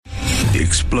The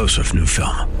explosive new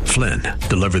film, Flynn,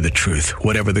 deliver the truth,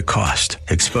 whatever the cost,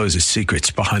 exposes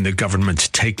secrets behind the government's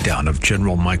takedown of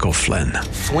General Michael Flynn.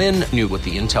 Flynn knew what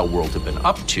the intel world had been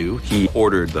up to. He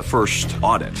ordered the first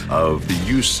audit of the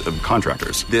use of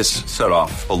contractors. This set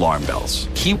off alarm bells.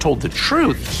 He told the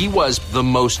truth. He was the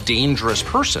most dangerous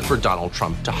person for Donald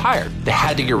Trump to hire. They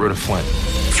had to get rid of Flynn.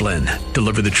 Flynn,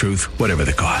 deliver the truth, whatever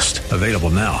the cost. Available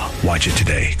now. Watch it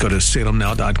today. Go to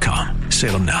salemnow.com.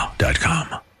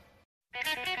 salemnow.com.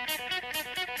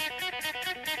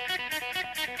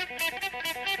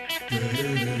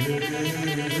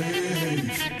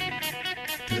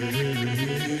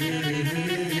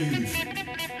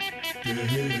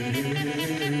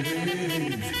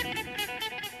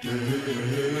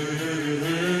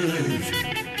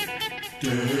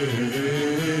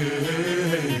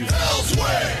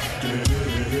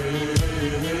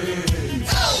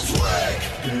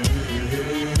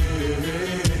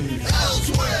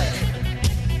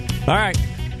 All right,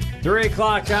 3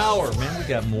 o'clock hour. Man, we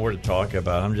got more to talk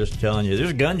about. I'm just telling you. There's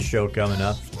a gun show coming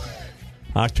up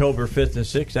October 5th and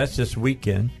 6th. That's this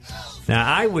weekend. Now,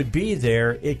 I would be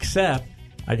there, except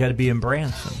I got to be in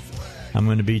Branson. I'm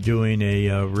going to be doing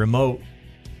a remote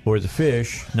for the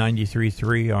Fish,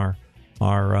 93.3,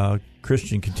 our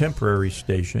Christian contemporary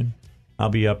station. I'll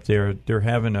be up there. They're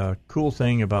having a cool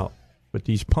thing with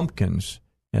these pumpkins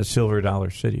at Silver Dollar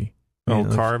City. Oh,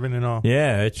 carving and all?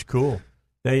 Yeah, it's cool.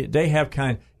 They have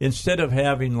instead of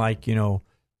having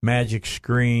Magic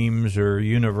Screams or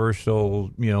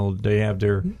Universal, they have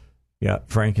their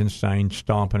Frankenstein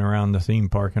stomping around the theme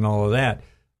park and all of that.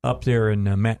 Up there in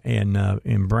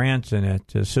Branson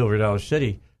at Silver Dollar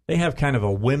City, they have kind of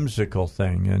a whimsical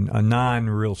thing and a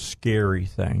non-real scary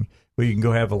thing where you can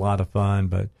go have a lot of fun,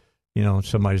 but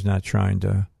somebody's not trying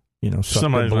to suck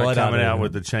somebody's the blood not coming out of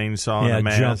with the chainsaw and a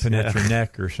mask. Jumping at your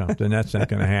neck or something. That's not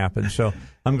going to happen. So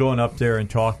I'm going up there and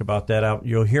talk about that.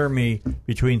 You'll hear me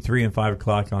between 3 and 5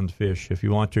 o'clock on the Fish if you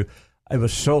want to. It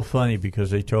was so funny because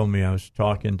they told me I was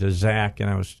talking to Zach and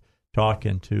I was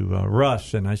talking to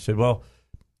Russ, and I said, well,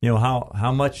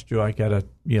 how much do I got to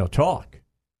talk?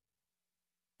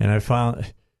 And I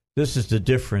found this is the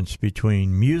difference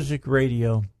between music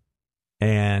radio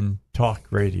and talk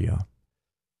radio.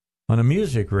 On a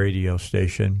music radio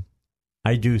station,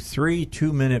 I do 3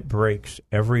 2-minute breaks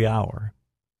every hour.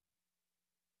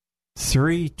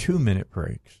 3 2-minute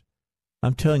breaks.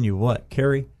 I'm telling you what,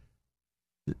 Kerry,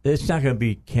 it's not going to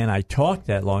be, can I talk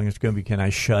that long? It's going to be, can I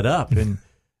shut up? And,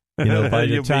 by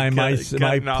the time my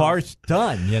part's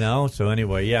done, So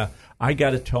anyway, yeah, I got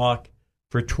to talk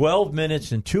for 12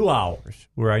 minutes and 2 hours,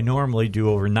 where I normally do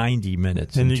over 90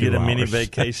 minutes. And you get a mini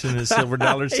vacation in Silver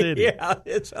Dollar City. Yeah,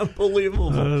 it's unbelievable.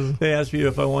 They asked me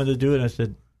if I wanted to do it, and I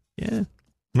said, yeah.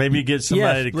 Maybe you get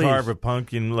somebody to carve a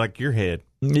pumpkin like your head.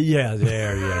 Yeah,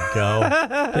 there you go.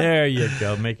 There you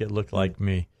go. Make it look like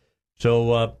me.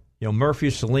 So, Murphy,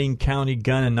 Saline County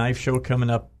Gun and Knife Show coming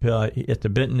up at the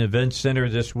Benton Event Center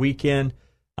this weekend,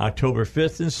 October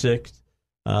 5th and 6th.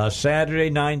 Saturday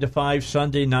 9 to 5,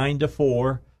 Sunday 9 to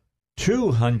 4,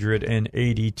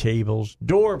 280 tables,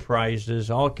 door prizes,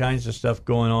 all kinds of stuff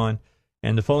going on.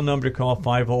 And the phone number to call,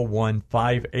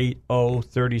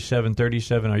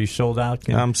 501-580-3737. Are you sold out,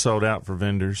 Ken? I'm sold out for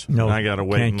vendors. No, I got a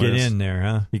waiting list. Can't get in there,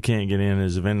 huh? You can't get in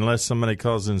as a vendor unless somebody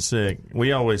calls in sick.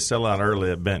 We always sell out early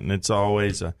at Benton. It's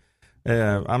always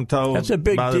I'm told that's a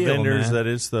big by deal, the vendors man. that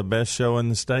it's the best show in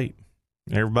the state.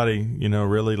 Everybody,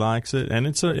 really likes it, and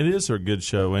it is a good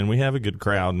show, and we have a good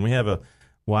crowd, and we have a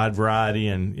wide variety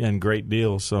and great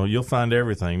deals. So you'll find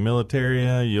everything: military,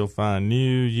 you'll find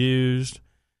new, used,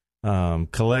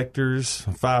 collectors,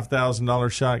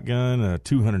 $5,000 shotgun, a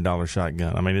 $200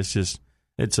 shotgun. I mean,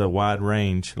 it's a wide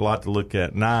range, a lot to look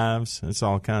at. Knives, it's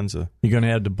all kinds of. You going to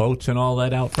have the boats and all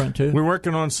that out front too? We're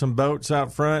working on some boats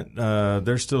out front.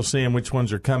 They're still seeing which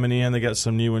ones are coming in. They got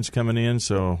some new ones coming in,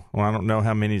 so I don't know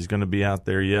how many is going to be out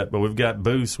there yet. But we've got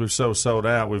booths. We've sold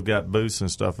out. We've got booths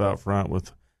and stuff out front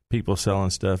with people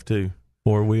selling stuff too.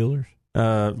 4-wheelers?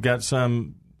 Got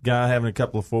some guy having a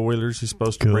couple of 4-wheelers he's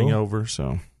supposed to bring over.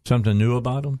 So something new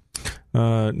about them?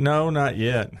 No, not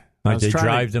yet. Like they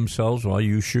drive themselves while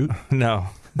you shoot? No.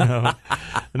 No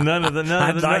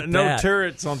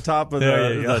turrets on top of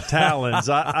the talons.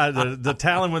 The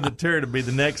talon with the turret would be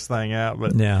the next thing out,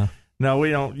 but yeah. No,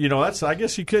 we don't. I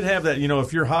guess you could have that.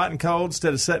 If you're hot and cold,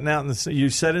 instead of setting out you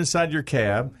set inside your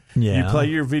cab. Yeah. You play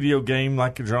your video game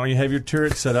like a drone. You have your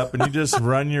turret set up, and you just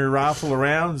run your rifle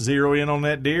around, zero in on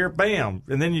that deer, bam,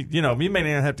 and then you may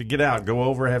not have to get out, go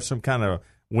over, have some kind of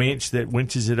winch that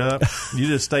winches it up. You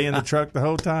just stay in the truck the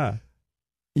whole time.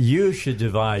 You should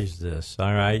devise this,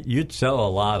 all right? You'd sell a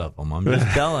lot of them. I'm just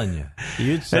telling you.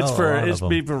 You'd sell a lot of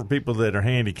them. It's for people that are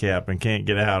handicapped and can't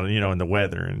get out, in the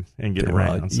weather and get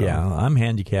around. So. Yeah, I'm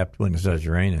handicapped when it starts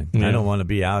raining. Yeah. I don't want to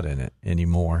be out in it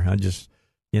anymore. I just,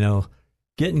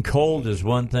 getting cold is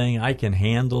one thing. I can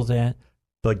handle that.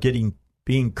 But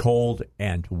being cold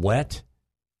and wet,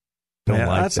 don't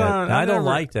like that. I don't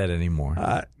like that anymore.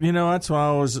 That's why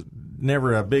I was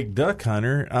never a big duck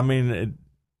hunter. I mean...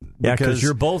 Yeah, because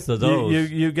you're both of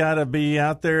those. You got to be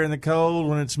out there in the cold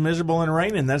when it's miserable and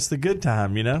raining. That's the good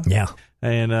time, Yeah.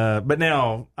 And but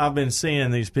now I've been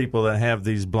seeing these people that have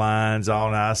these blinds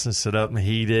all nice and set up and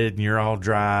heated, and you're all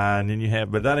dry, and then you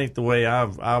have. But that ain't the way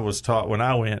I was taught when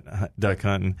I went duck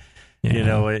hunting.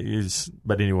 Yeah. It is.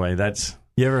 But anyway, that's.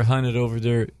 You ever hunted over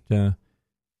there at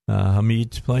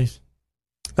Hamid's place?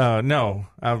 No,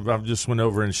 I've just went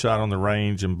over and shot on the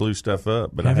range and blew stuff up,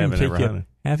 but I haven't ever hunted.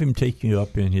 Have him take you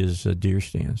up in his deer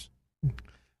stands.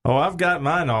 Oh, I've got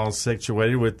mine all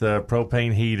situated with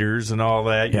propane heaters and all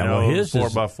that. His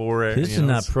 4x4. His is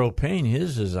not propane.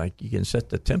 His is like you can set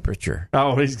the temperature.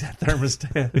 Oh, he's got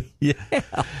thermostat. Yeah,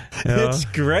 it's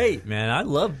great, man. I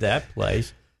love that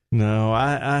place. No,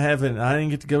 I haven't. I didn't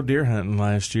get to go deer hunting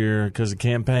last year because of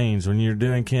campaigns. When you're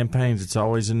doing campaigns, it's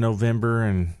always in November,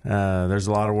 and there's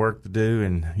a lot of work to do,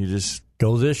 and you just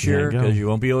go this year because you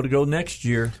won't be able to go next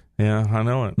year. Yeah, I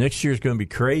know it. Next year's going to be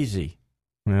crazy.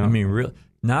 Yeah. I mean,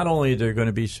 not only are there going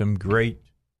to be some great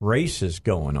races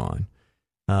going on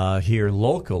here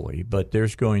locally, but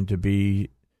there's going to be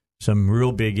some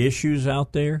real big issues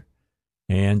out there.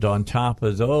 And on top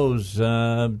of those,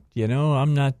 I'm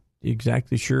not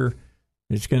exactly sure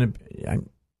it's going to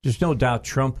there's no doubt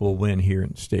Trump will win here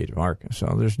in the state of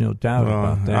Arkansas. There's no doubt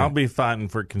about that. I'll be fighting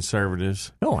for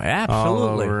conservatives. Oh, absolutely.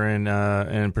 All over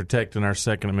and protecting our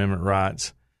Second Amendment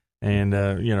rights. And,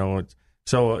 I was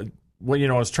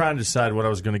trying to decide what I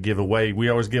was going to give away. We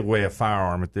always give away a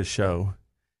firearm at this show.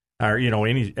 Or,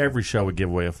 every show we give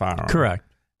away a firearm. Correct.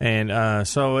 And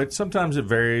so sometimes it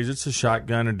varies. It's a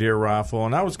shotgun, a deer rifle.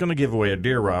 And I was going to give away a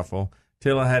deer rifle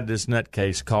till I had this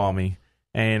nutcase call me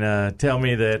and tell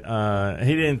me that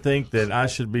he didn't think that I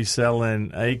should be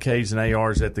selling AKs and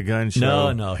ARs at the gun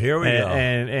show. No, here we go.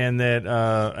 And that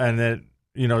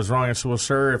as wrong. I said, well,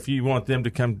 sir, if you want them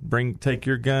to come take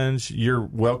your guns, you're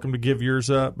welcome to give yours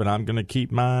up, but I'm going to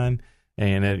keep mine,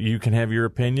 and you can have your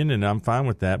opinion, and I'm fine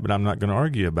with that, but I'm not going to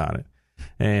argue about it.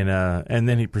 And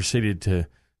then he proceeded to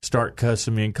start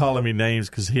cussing me and calling me names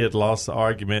because he had lost the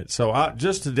argument. So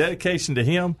just a dedication to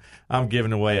him, I'm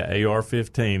giving away an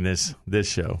AR-15 this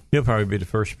show. He'll probably be the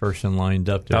first person lined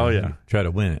up to try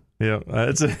to win it. Yeah,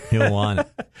 he'll want it.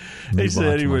 He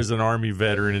said he was an Army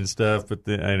veteran and stuff, but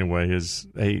anyway,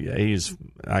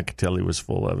 I could tell he was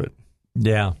full of it.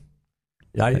 Yeah.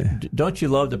 Don't you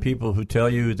love the people who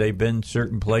tell you they've been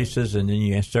certain places and then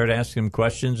you start asking them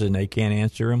questions and they can't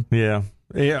answer them? Yeah.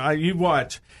 Yeah, you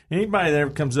watch. Anybody that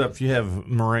ever comes up, if you have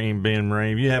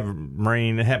you have a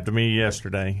Marine, it happened to me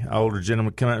yesterday. An older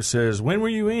gentleman come up and says, when were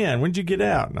you in? When did you get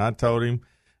out? And I told him.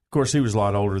 Of course, he was a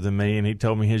lot older than me, and he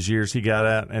told me his years he got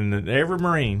out. And every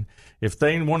Marine, if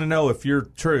they want to know if you're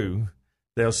true,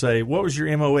 they'll say, what was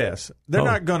your MOS? They're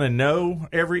not going to know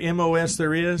every MOS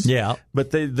there is. Yeah.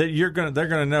 But they're going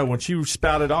to know once you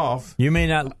spout it off. You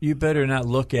better not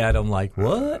look at them like,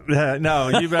 what?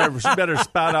 No, you better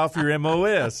spout off your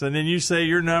MOS. And then you say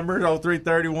your number,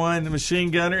 0331, the machine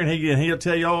gunner, and he'll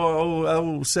tell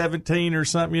you, 17 or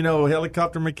something,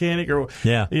 helicopter mechanic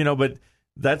but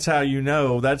that's how you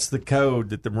know. That's the code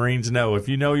that the Marines know. If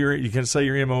you know you can say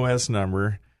your MOS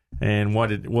number and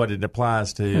what it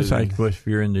applies to. It's like if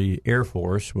you're in the Air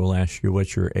Force, we'll ask you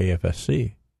what's your AFSC.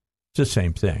 It's the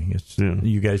same thing.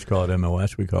 You guys call it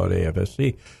MOS, we call it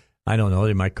AFSC. I don't know.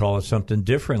 They might call it something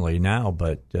differently now,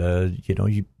 but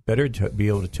you better be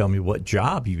able to tell me what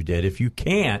job you did. If you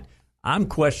can't, I'm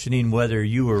questioning whether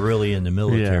you were really in the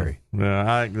military.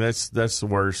 Yeah, that's the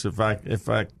worst. If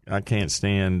I can't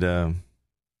stand.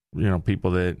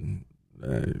 People that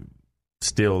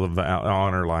steal the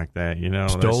honor like that,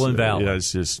 Stolen valor. Yeah,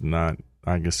 it's just not,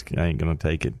 I guess I ain't going to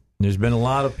take it. There's been a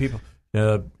lot of people.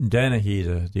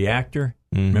 Dennehy, the actor,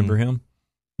 remember him?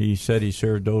 He said he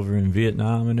served over in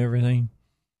Vietnam and everything.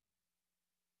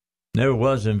 Never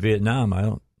was in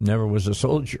Vietnam. Never was a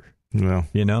soldier. Well,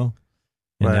 And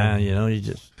now, you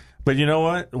just... But you know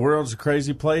what? The world's a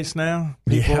crazy place now.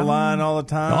 People are lying all the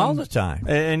time. All the time.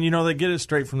 And they get it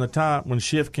straight from the top. When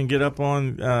Schiff can get up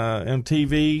on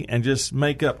TV and just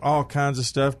make up all kinds of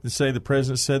stuff to say the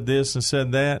president said this and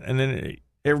said that. And then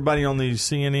everybody on these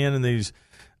CNN and these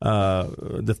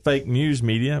the fake news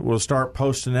media will start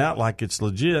posting out like it's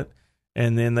legit.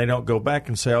 and then they don't go back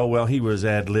and say, oh, well, he was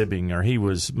ad-libbing or he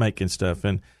was making stuff.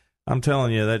 And I'm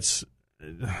telling you,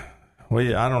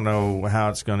 well, I don't know how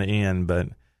it's going to end, but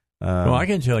well, I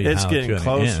can tell you it's how getting it's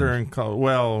going closer to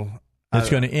end. It's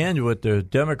going to end with the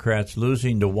Democrats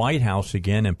losing the White House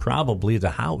again and probably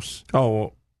the House.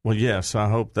 Oh, well, yes, I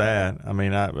hope that. I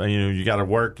mean, you got to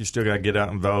work. You still got to get out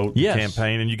and vote,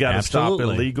 campaign, and you got to stop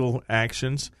illegal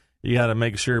actions. You got to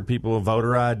make sure people have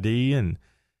voter ID and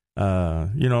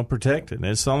protect it. And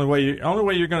it's the only way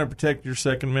you're going to protect your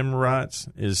Second Amendment rights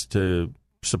is to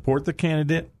support the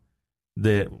candidate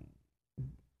that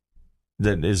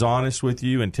is honest with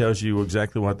you and tells you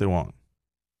exactly what they want.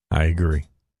 I agree.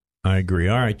 All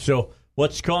right. So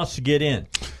what's the cost to get in?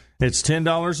 It's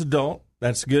 $10 adult.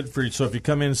 That's good for you. So if you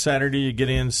come in Saturday, you get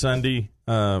in Sunday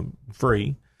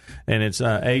free. And it's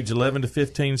age 11 to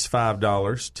 15 is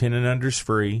 $5. 10 and under is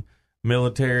free.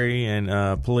 Military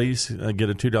and police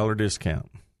get a $2 discount.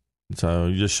 So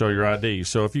you just show your ID.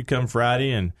 So if you come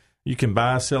Friday and you can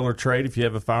buy, sell, or trade if you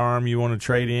have a firearm you want to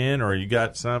trade in or you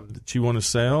got something that you want to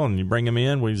sell and you bring them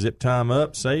in, we zip tie them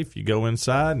up safe. You go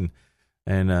inside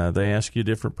and they ask you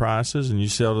different prices and you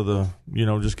sell to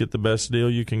just get the best deal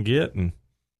you can get. And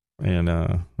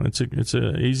it's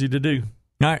easy to do.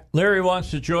 All right. Larry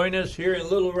wants to join us here in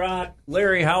Little Rock.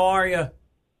 Larry, how are you?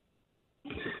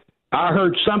 I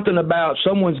heard something about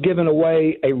someone's giving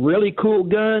away a really cool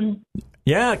gun.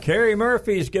 Yeah, Kerry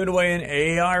Murphy's giving away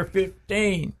an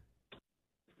AR-15.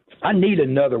 I need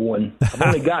another one. I've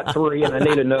only got 3, and I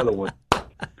need another one.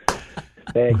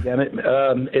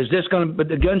 Daggumit. Is this going to? But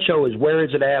the gun show is, where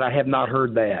is it at? I have not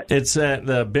heard that. It's at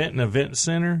the Benton Event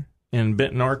Center in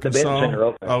Benton, Arkansas, Benton Center,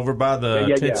 okay. Over by the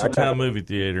Tinseltown movie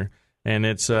theater. And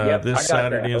it's this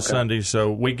Saturday and Sunday.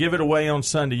 So we give it away on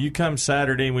Sunday. You come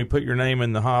Saturday and we put your name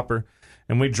in the hopper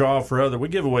and we draw for we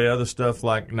give away other stuff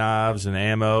like knives and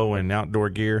ammo and outdoor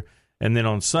gear. And then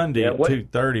on Sunday at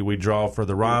 2:30 we draw for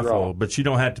the rifle. But you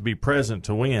don't have to be present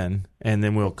to win, and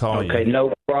then we'll call you. Okay,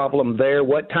 no problem there.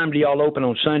 What time do y'all open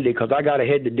on Sunday? Because I got to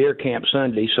head to deer camp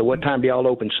Sunday. So what time do y'all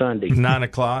open Sunday? 9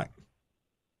 o'clock.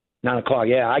 9 o'clock,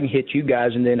 yeah. I can hit you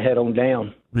guys and then head on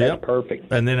down. That's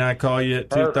perfect. And then I call you at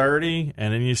 2:30,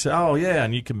 and then you say, oh, yeah,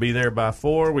 and you can be there by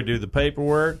 4. We do the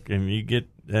paperwork, and you get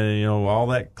all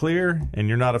that clear, and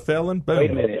you're not a felon. Boom.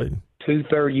 Wait a minute.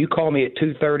 2:30. You call me at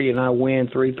 2:30, and I win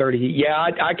 3:30. Yeah,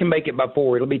 I can make it by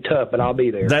 4. It'll be tough, but I'll be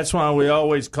there. That's why we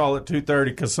always call it 2:30,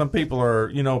 because some people are,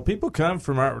 people come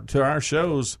to our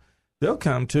shows. They'll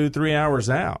come 2-3 hours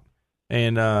out.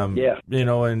 And,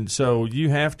 and so you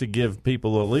have to give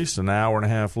people at least an hour and a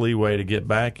half leeway to get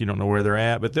back. You don't know where they're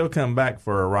at, but they'll come back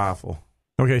for a rifle.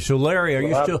 Okay, so Larry,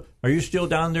 are you still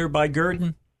down there by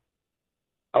Gurdon?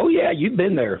 Oh yeah, you've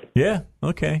been there. Yeah.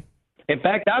 Okay. In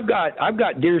fact, I've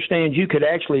got deer stands you could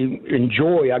actually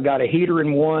enjoy. I got a heater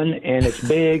in one, and it's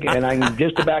big, and I can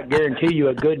just about guarantee you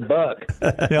a good buck.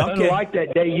 Yeah, okay. Unlike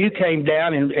that day you came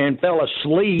down and fell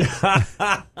asleep.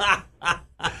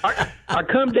 I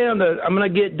come down I'm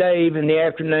going to get Dave in the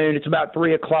afternoon. It's about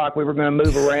 3 o'clock. We were going to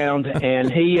move around,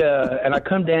 and and I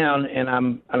come down and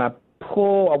I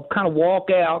kind of walk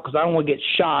out because I don't want to get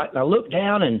shot. And I look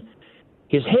down and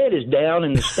his head is down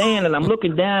in the stand, and I'm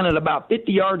looking down at about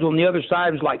 50 yards on the other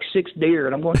side was like 6 deer,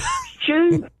 and I'm going,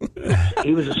 shoot.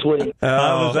 He was asleep.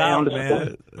 I was out,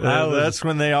 man. That's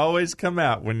when they always come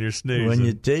out, when you're snoozing. When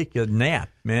you take a nap,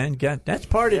 man. That's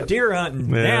part of deer hunting,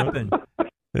 napping.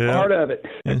 Yeah. Part of it.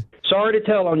 Sorry to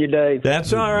tell on you, Dave.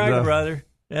 That's all right, brother.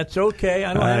 That's okay.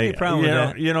 I don't have any problem with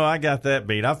that. I got that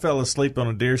beat. I fell asleep on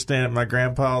a deer stand at my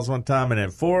grandpa's one time, and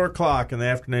at 4 o'clock in the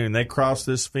afternoon, they crossed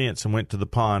this fence and went to the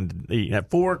pond to eat. At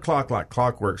 4 o'clock, like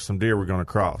clockwork, some deer were going to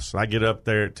cross. I get up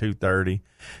there at 2:30,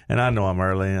 and I know I'm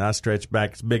early, and I stretch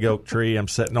back. It's a big oak tree. I'm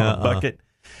sitting on a bucket.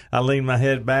 I lean my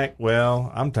head back.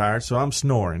 Well, I'm tired, so I'm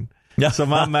snoring. So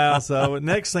my mouth,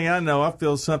 next thing I know, I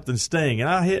feel something sting. And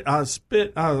I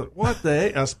spit, what the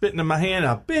heck? I was spitting in my hand.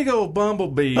 A big old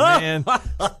bumblebee, man,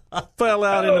 fell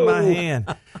out into my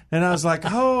hand. And I was like,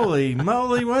 holy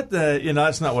moly, what the,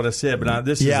 that's not what I said, but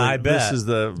this is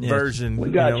the version.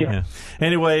 We got you. Yeah.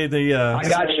 Anyway, I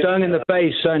got stung in the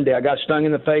face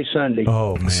Sunday.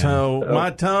 Oh, man. So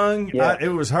my tongue,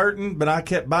 it was hurting, but I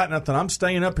kept biting. I thought, I'm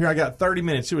staying up here. I got 30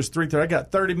 minutes. It was 3:30. I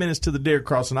got 30 minutes to the deer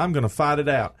crossing. I'm going to fight it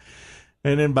out.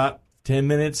 And in about 10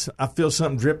 minutes, I feel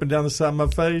something dripping down the side of my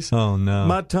face. Oh, no.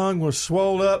 My tongue was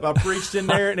swole up. I reached in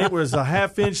there, and it was a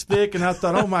half-inch thick, and I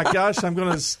thought, oh, my gosh, I'm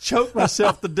going to choke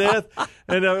myself to death.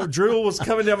 and drool was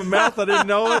coming down my mouth. I didn't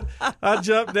know it. I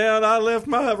jumped down. I left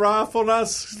my rifle, and I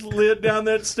slid down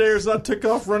that stairs. I took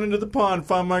off running to the pond,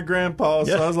 find my grandpa.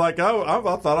 So I was like, I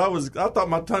thought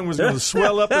my tongue was going to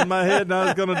swell up in my head, and I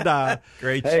was going to die.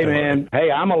 Great Hey, story. man. Hey,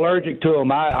 I'm allergic to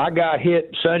them. I got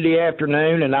hit Sunday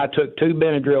afternoon, and I took 2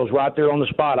 Benadryls right there on the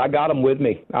spot. I got them with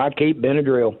me. I keep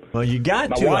Benadryl. Well, you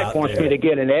got My to wife out wants there. me to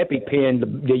get an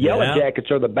EpiPen. The yellow Yeah.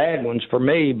 jackets are the bad ones for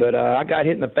me, but I got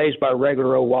hit in the face by a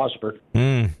regular old wasper.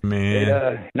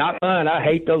 Man. Not fun. I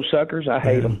hate those suckers. I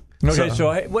hate them. Okay,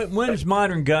 so hey, when does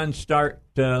Modern Guns start,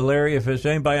 Larry? If there's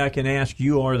anybody I can ask,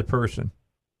 you are the person.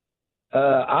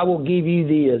 I will give you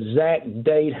the exact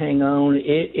date. Hang on.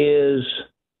 It is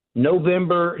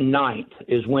November 9th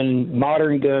is when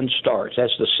Modern Guns starts.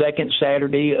 That's the second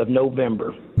Saturday of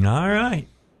November. All right.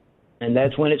 And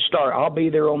that's when it starts. I'll be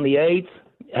there on the 8th.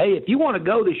 Hey, if you want to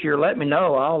go this year, let me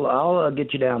know. I'll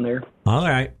get you down there. All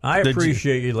right. I Did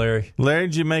appreciate you, Larry. Larry,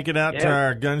 did you make it out to Yeah.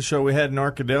 our gun show we had in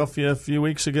Arkadelphia a few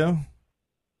weeks ago?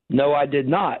 No, I did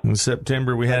not. In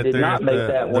September, we had did there not at make the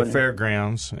that one.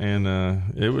 fairgrounds, and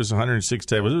it was 106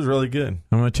 tables. It was really good.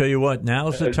 I'm going to tell you what.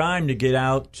 Now's the time to get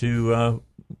out to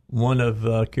one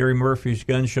of Kerry Murphy's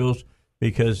gun shows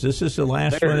because this is the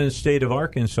last one in the state of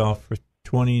Arkansas for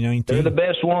 2019. They're the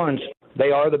best ones.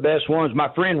 They are the best ones.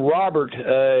 My friend Robert,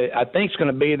 I think, is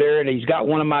going to be there, and he's got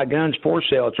one of my guns for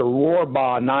sale. It's a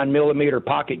Rohrbaugh 9mm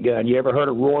pocket gun. You ever heard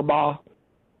of Rohrbaugh?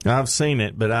 I've seen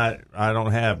it, but I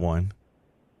don't have one.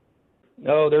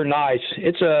 Oh, they're nice.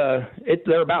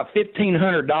 They're about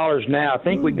 $1,500 now. I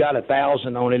think we got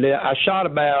 1,000 on it.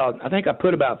 I think I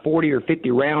put about 40 or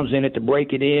 50 rounds in it to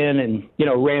break it in, and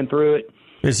ran through it.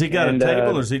 Has he got a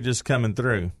table, or is he just coming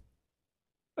through?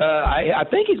 I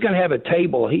think he's going to have a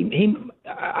table.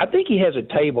 I think he has a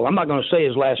table. I'm not going to say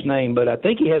his last name, but I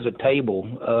think he has a table.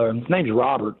 His name's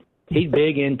Robert. He's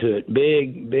big into it,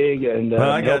 big, and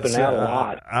helping out a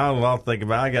lot. I'll think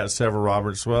about it. I got several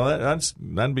Roberts. Well,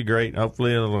 that'd be great.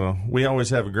 Hopefully, we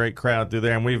always have a great crowd through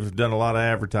there, and we've done a lot of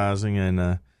advertising,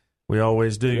 and we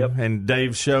always do. Yep. And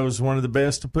Dave's show is one of the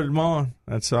best to put them on.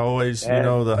 That's always,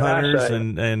 the hunters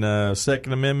and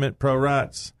Second Amendment pro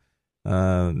rights.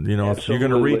 If you're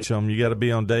going to reach them, you got to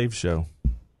be on Dave's show.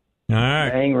 All right.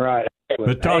 Dang right.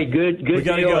 Hey, good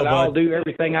deal, and I'll do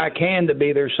everything I can to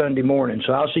be there Sunday morning.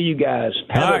 So I'll see you guys.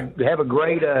 Have a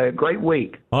great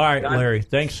week. All right, Larry.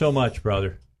 Thanks so much,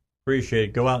 brother. Appreciate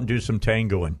it. Go out and do some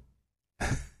tangoing.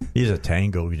 He's a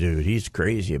tango dude. He's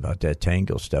crazy about that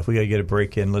tango stuff. We got to get a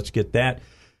break in. Let's get that.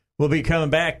 We'll be coming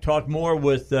back, talk more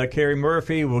with Kerry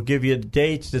Murphy. We'll give you the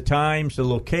dates, the times, the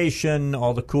location,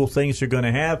 all the cool things they're going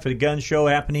to have for the gun show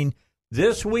happening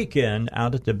this weekend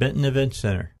out at the Benton Event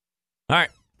Center. All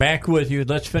right, back with you.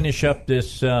 Let's finish up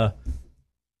this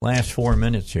last 4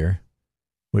 minutes here.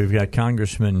 We've got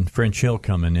Congressman French Hill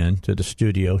coming in to the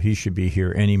studio. He should be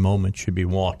here any moment, should be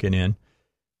walking in.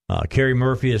 Kerry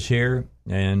Murphy is here,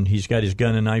 and he's got his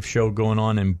gun and knife show going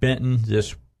on in Benton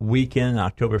this weekend,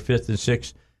 October 5th and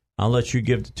 6th. I'll let you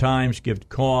give the times, give the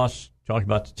costs, talk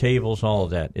about the tables, all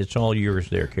of that. It's all yours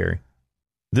there, Kerry.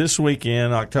 This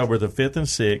weekend, October the 5th and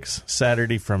 6th,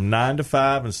 Saturday from 9 to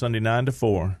 5 and Sunday 9 to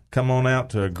 4. Come on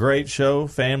out to a great show,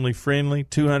 family-friendly,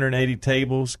 280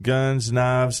 tables, guns,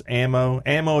 knives, ammo.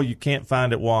 Ammo you can't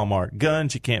find at Walmart.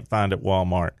 Guns you can't find at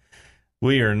Walmart.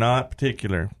 We are not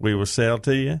particular. We will sell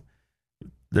to you.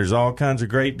 There's all kinds of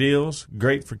great deals.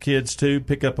 Great for kids, too.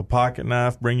 Pick up a pocket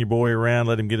knife, bring your boy around,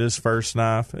 let him get his first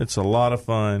knife. It's a lot of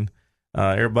fun.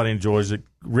 Everybody enjoys it.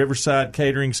 Riverside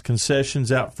Catering's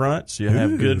concessions out front, so you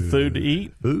have good food to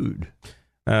eat.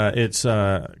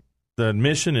 The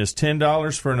admission is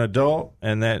 $10 for an adult,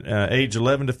 and that age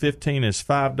 11 to 15 is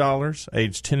 $5.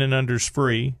 Age 10 and under is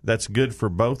free. That's good for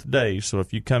both days. So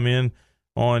if you come in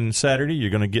on Saturday, you're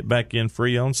going to get back in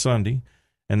free on Sunday.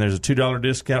 And there's a $2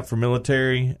 discount for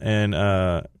military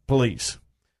and police.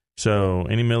 So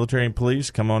any military and police,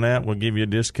 come on out. We'll give you a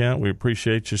discount. We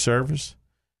appreciate your service.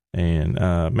 And,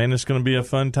 man, it's going to be a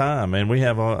fun time. And we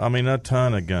have, a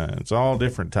ton of guns, all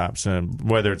different types,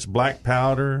 whether it's black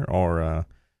powder or,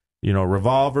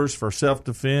 revolvers for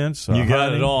self-defense. You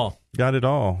got it all. Got it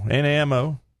all. And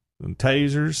ammo. And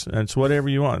tasers, and it's whatever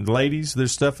you want. Ladies,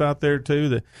 there's stuff out there, too,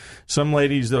 that some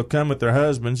ladies, they'll come with their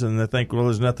husbands, and they think, well,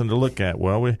 there's nothing to look at.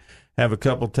 Well, we have a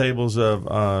couple tables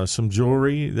of some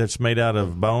jewelry that's made out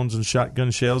of bones and shotgun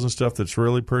shells and stuff that's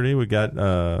really pretty. We got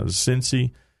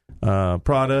Cincy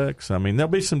products. I mean,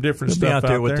 there'll be some different stuff out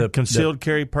there. With the concealed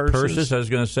carry purses. I was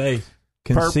going to say.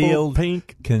 Purple,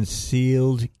 pink.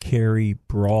 Concealed carry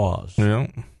bras. Yeah.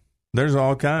 There's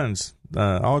all kinds.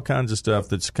 all kinds of stuff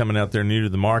that's coming out there new to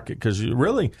the market. Because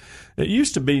really, it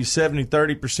used to be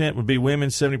 30% would be women,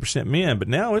 70% men, but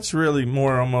now it's really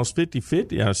more almost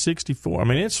 50-50, 64. I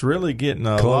mean, it's really getting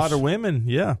a lot of women,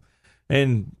 yeah.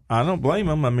 And I don't blame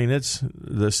them. I mean, it's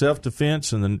the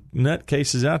self-defense and the nut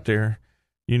cases out there.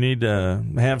 You need to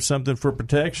have something for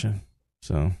protection.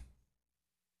 So,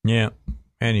 yeah.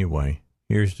 Anyway,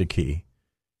 here's the key.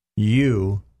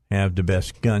 You have the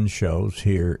best gun shows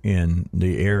here in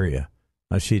the area.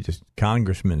 I see the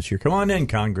congressman's here. Come on in,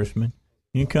 Congressman.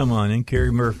 You come on in.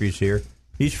 Kerry Murphy's here.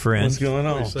 He's French. What's going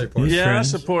on? Yeah, I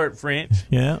support French.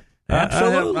 Yeah,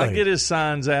 absolutely. I get his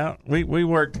signs out. We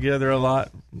work together a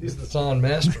lot. He's the sign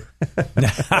master.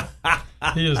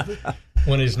 He is.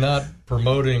 When he's not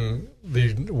promoting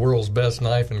the world's best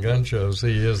knife and gun shows,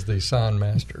 he is the sign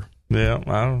master. Yeah,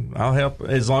 I'll help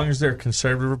as long as they're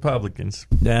conservative Republicans.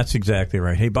 That's exactly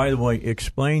right. Hey, by the way,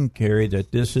 explain, Kerry,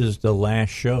 that this is the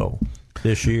last show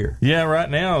this year. Yeah, right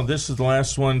now, this is the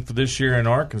last one for this year in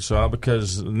Arkansas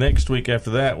because next week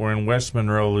after that, we're in West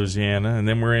Monroe, Louisiana, and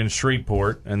then we're in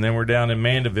Shreveport, and then we're down in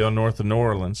Mandeville, north of New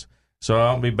Orleans. So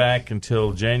I won't be back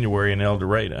until January in El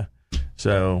Dorado.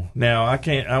 So now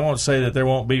I won't say that there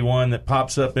won't be one that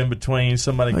pops up in between.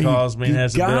 Somebody calls me and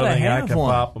has a building, I can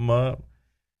pop them up.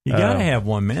 You got to have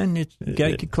one, man. You got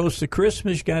to get close to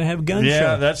Christmas. You got to have a gun show.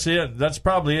 Yeah, that's it. That's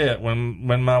probably it.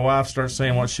 When my wife starts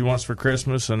saying what she wants for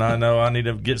Christmas and I know I need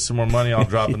to get some more money, I'll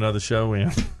drop another show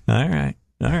in. All right.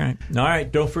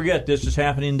 Don't forget, this is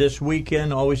happening this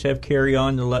weekend. Always have Kerry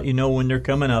on to let you know when they're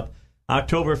coming up.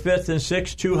 October 5th and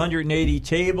 6th, 280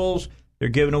 tables. They're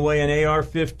giving away an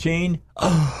AR-15.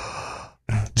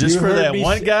 Just for that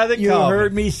one guy that called me. You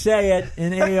heard me say it.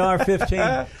 An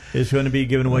AR-15 is going to be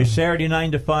given away Saturday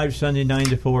 9 to 5, Sunday 9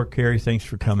 to 4. Kerry, thanks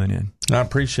for coming in. I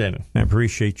appreciate it. I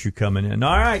appreciate you coming in.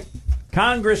 All right.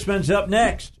 Congressman's up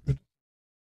next.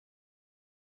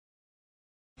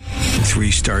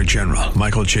 3-star General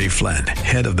Michael J. Flynn,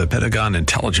 head of the Pentagon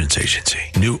Intelligence Agency,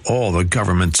 knew all the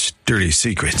government's dirty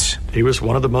secrets. He was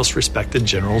one of the most respected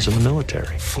generals in the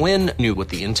military. Flynn knew what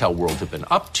the intel world had been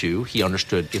up to. He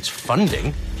understood its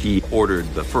funding. He ordered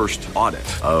the first audit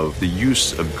of the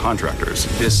use of contractors.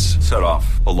 This set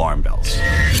off alarm bells.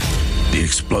 The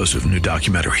explosive new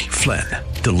documentary, Flynn,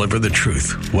 Deliver the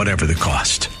Truth, Whatever the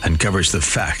Cost, uncovers the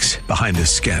facts behind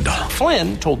this scandal.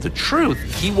 Flynn told the truth.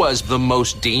 He was the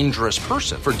most dangerous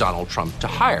person for Donald Trump to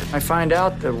hire. I find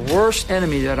out the worst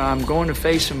enemy that I'm going to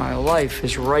face in my life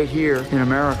is right here in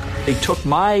America. They took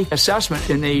my assessment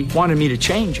and they wanted me to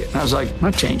change it. And I was like, I'm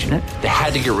not changing it. They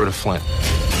had to get rid of Flynn.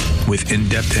 With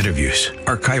in-depth interviews,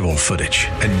 archival footage,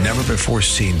 and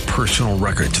never-before-seen personal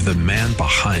records of the man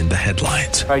behind the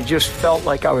headlines. I just felt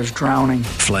like I was drowning.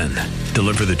 Flynn,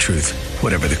 Deliver the Truth,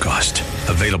 Whatever the Cost.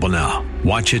 Available now.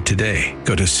 Watch it today.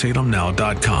 Go to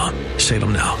salemnow.com.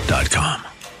 salemnow.com.